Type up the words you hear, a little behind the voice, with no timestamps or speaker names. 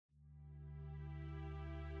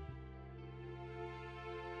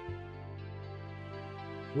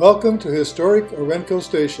Welcome to historic Orenco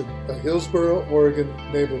Station, a Hillsboro, Oregon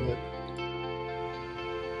neighborhood.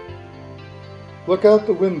 Look out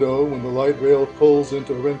the window when the light rail pulls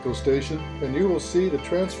into Orenco Station and you will see the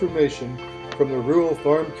transformation from the rural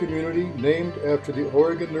farm community named after the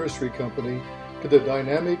Oregon Nursery Company to the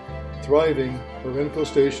dynamic, thriving Orenco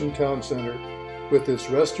Station Town Center with its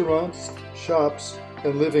restaurants, shops,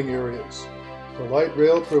 and living areas. The light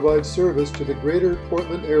rail provides service to the greater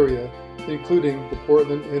Portland area, including the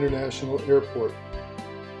Portland International Airport.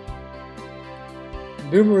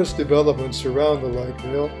 Numerous developments surround the light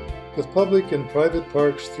rail, with public and private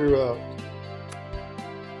parks throughout.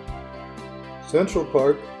 Central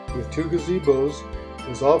Park, with 2 gazebos,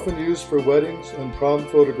 is often used for weddings and prom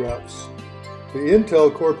photographs. The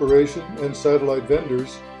Intel Corporation and satellite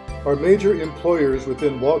vendors are major employers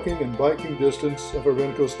within walking and biking distance of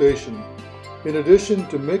Orenco Station. In addition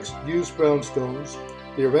to mixed-use brownstones,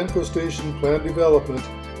 the Orenco Station Plan Development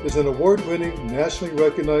is an award-winning, nationally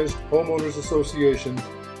recognized homeowners association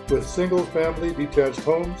with single-family detached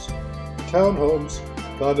homes, townhomes,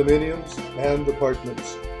 condominiums, and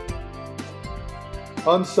apartments.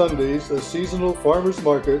 On Sundays, a seasonal farmers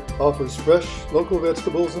market offers fresh local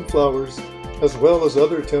vegetables and flowers, as well as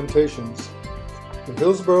other temptations. The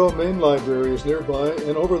Hillsboro Main Library is nearby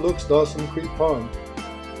and overlooks Dawson Creek Pond.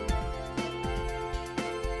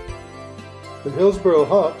 The Hillsboro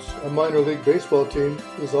Hawks, a minor league baseball team,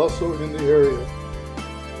 is also in the area.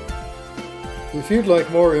 If you'd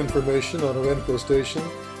like more information on Orenco Station,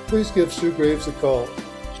 please give Sue Graves a call.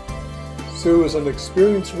 Sue is an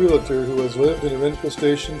experienced realtor who has lived in Orenco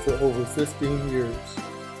Station for over 15 years.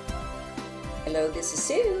 Hello, this is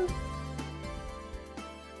Sue.